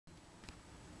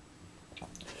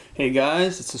Hey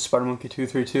guys, it's the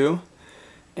SpiderMonkey232,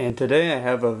 and today I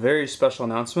have a very special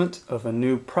announcement of a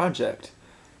new project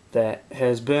that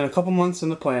has been a couple months in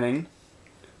the planning,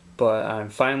 but I'm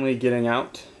finally getting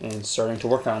out and starting to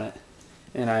work on it.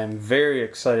 And I'm very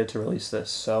excited to release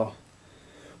this, so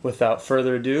without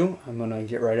further ado, I'm going to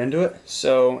get right into it.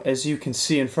 So as you can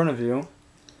see in front of you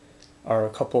are a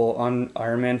couple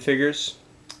Iron Man figures,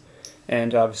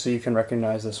 and obviously you can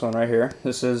recognize this one right here.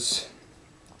 This is,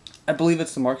 I believe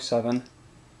it's the Mark 7,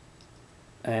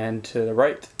 and to the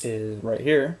right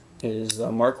here is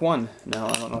the Mark 1. Now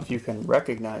I don't know if you can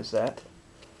recognize that,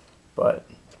 but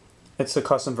it's the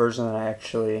custom version that I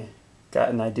actually got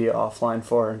an idea offline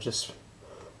for and just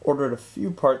ordered a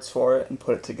few parts for it and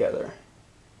put it together.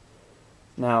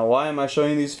 Now why am I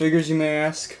showing these figures, you may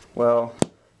ask? Well,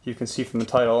 you can see from the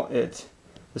title,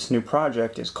 this new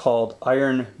project is called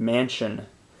Iron Mansion,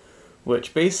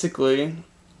 which basically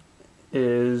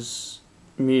is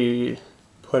me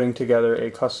putting together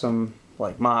a custom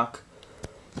mock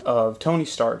of Tony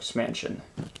Stark's mansion.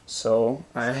 So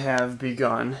I have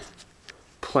begun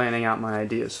planning out my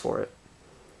ideas for it,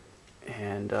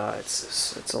 and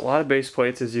it's a lot of base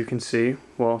plates, as you can see.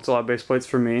 Well, it's a lot of base plates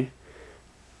for me.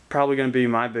 Probably going to be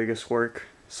my biggest work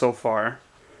so far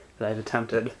that I've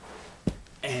attempted,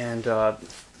 and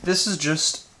this is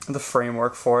just the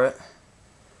framework for it.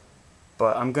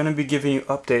 But I'm going to be giving you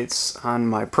updates on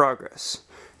my progress.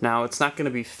 Now, it's not going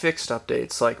to be fixed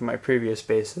updates like my previous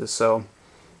bases, so,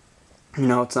 you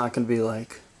know, it's not going to be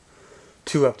like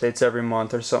 2 updates every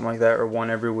month or something like that, or 1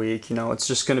 every week. You know, it's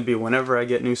just going to be whenever I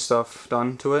get new stuff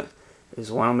done to it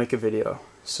is when I'll make a video.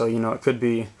 So, you know, it could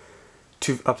be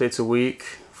 2 updates a week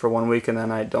for 1 week, and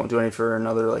then I don't do any for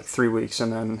another 3 weeks,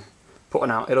 and then put one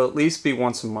out. It'll at least be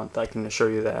once a month, I can assure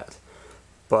you that.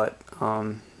 But,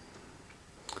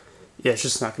 yeah, it's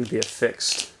just not going to be a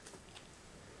fixed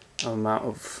amount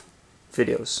of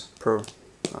videos per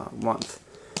month,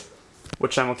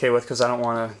 which I'm okay with because I don't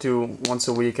want to do once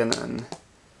a week and then,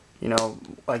 you know,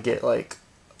 I get a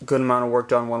good amount of work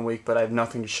done 1 week, but I have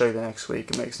nothing to show you the next week.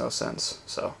 It makes no sense.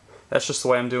 So that's just the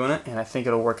way I'm doing it, and I think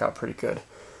it'll work out pretty good.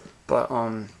 But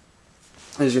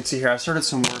as you can see here, I started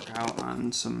some work out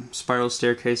on some spiral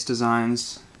staircase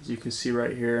designs, as you can see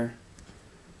right here.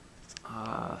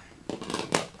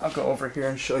 I'll go over here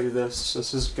and show you this.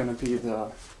 This is going to be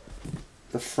the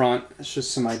front. It's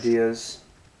just some ideas.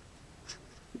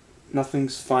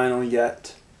 Nothing's final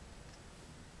yet,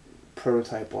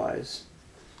 prototype wise,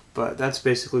 but that's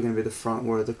basically going to be the front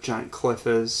where the giant cliff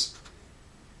is,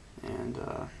 and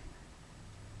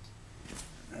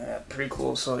yeah, pretty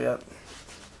cool. So yeah,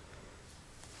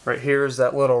 right here is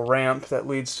that little ramp that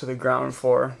leads to the ground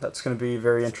floor. That's going to be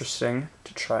very interesting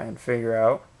to try and figure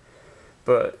out.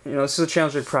 But, you know, this is a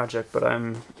challenging project, but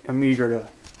I'm eager to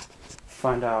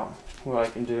find out what I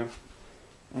can do.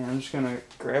 And I'm just going to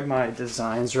grab my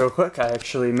designs real quick. I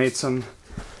actually made some,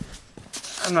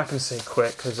 I'm not going to say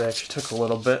quick because it actually took a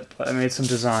little bit, but I made some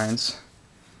designs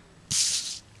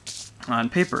on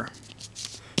paper.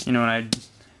 You know, and I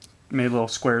made little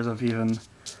squares of even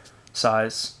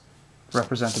size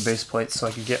represent the base plate so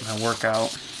I could get my work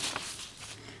out.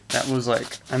 That was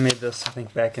I made this, I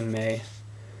think, back in May.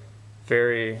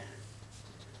 Very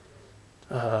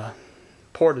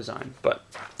poor design, but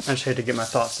I just had to get my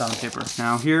thoughts down on paper.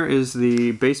 Now here is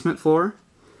the basement floor.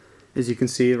 As you can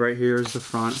see, right here is the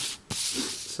front.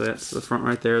 So that's the front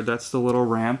right there. That's the little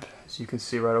ramp, as you can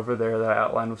see right over there, that I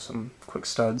outlined with some quick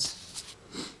studs.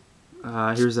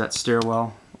 Here's that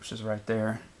stairwell, which is right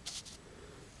there.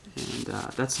 And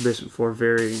that's the basement floor.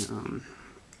 Very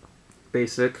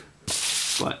basic,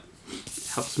 but it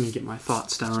helps me get my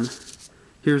thoughts down.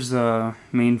 Here's the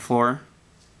main floor,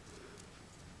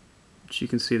 which you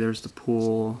can see there's the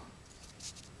pool,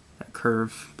 that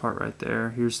curve part right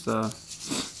there. Here's the,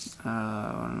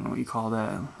 I don't know what you call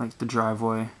that, the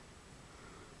driveway,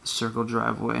 the circle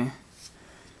driveway.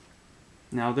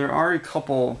 Now there are a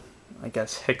couple, I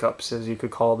guess, hiccups, as you could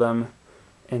call them,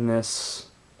 in this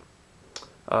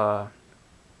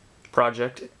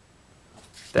project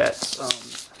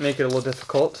that make it a little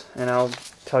difficult, and I'll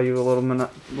tell you a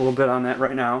little bit on that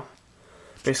right now.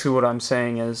 Basically what I'm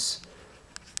saying is,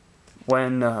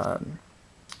 when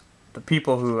the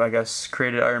people who, I guess,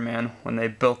 created Iron Man, when they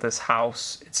built this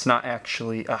house, it's not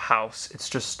actually a house. It's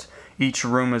just each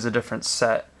room is a different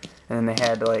set, and then they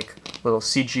had little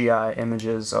CGI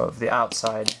images of the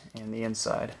outside and the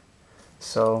inside.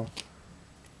 So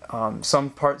some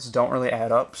parts don't really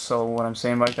add up. So what I'm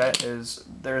saying by that is,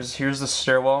 here's the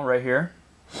stairwell right here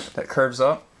that curves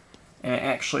up, and it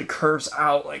actually curves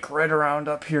out right around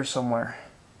up here somewhere.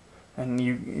 And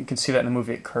you can see that in the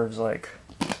movie. It curves right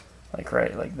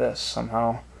like this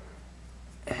somehow.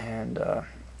 and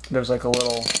there's like a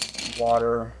little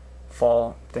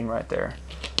waterfall thing right there.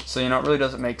 So you know, it really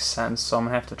doesn't make sense, so I'm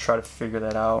gonna have to try to figure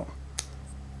that out.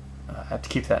 I have to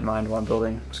keep that in mind while I'm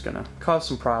building. It's gonna cause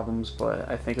some problems, but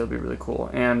I think it'll be really cool.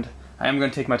 And I am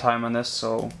gonna take my time on this,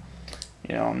 so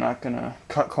you know, I'm not gonna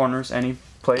cut corners any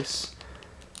place.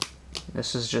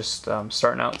 This is just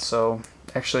starting out. So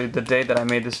actually, the day that I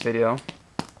made this video,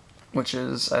 which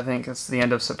is, I think it's the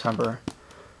end of September,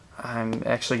 I'm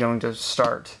actually going to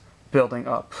start building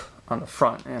up on the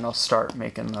front, and I'll start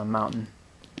making the mountain.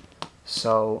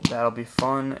 So that'll be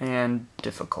fun and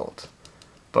difficult.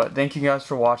 But thank you guys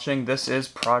for watching. This is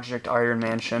Project Iron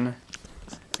Mansion,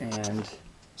 and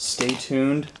stay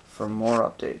tuned for more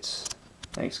updates.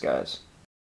 Thanks, guys.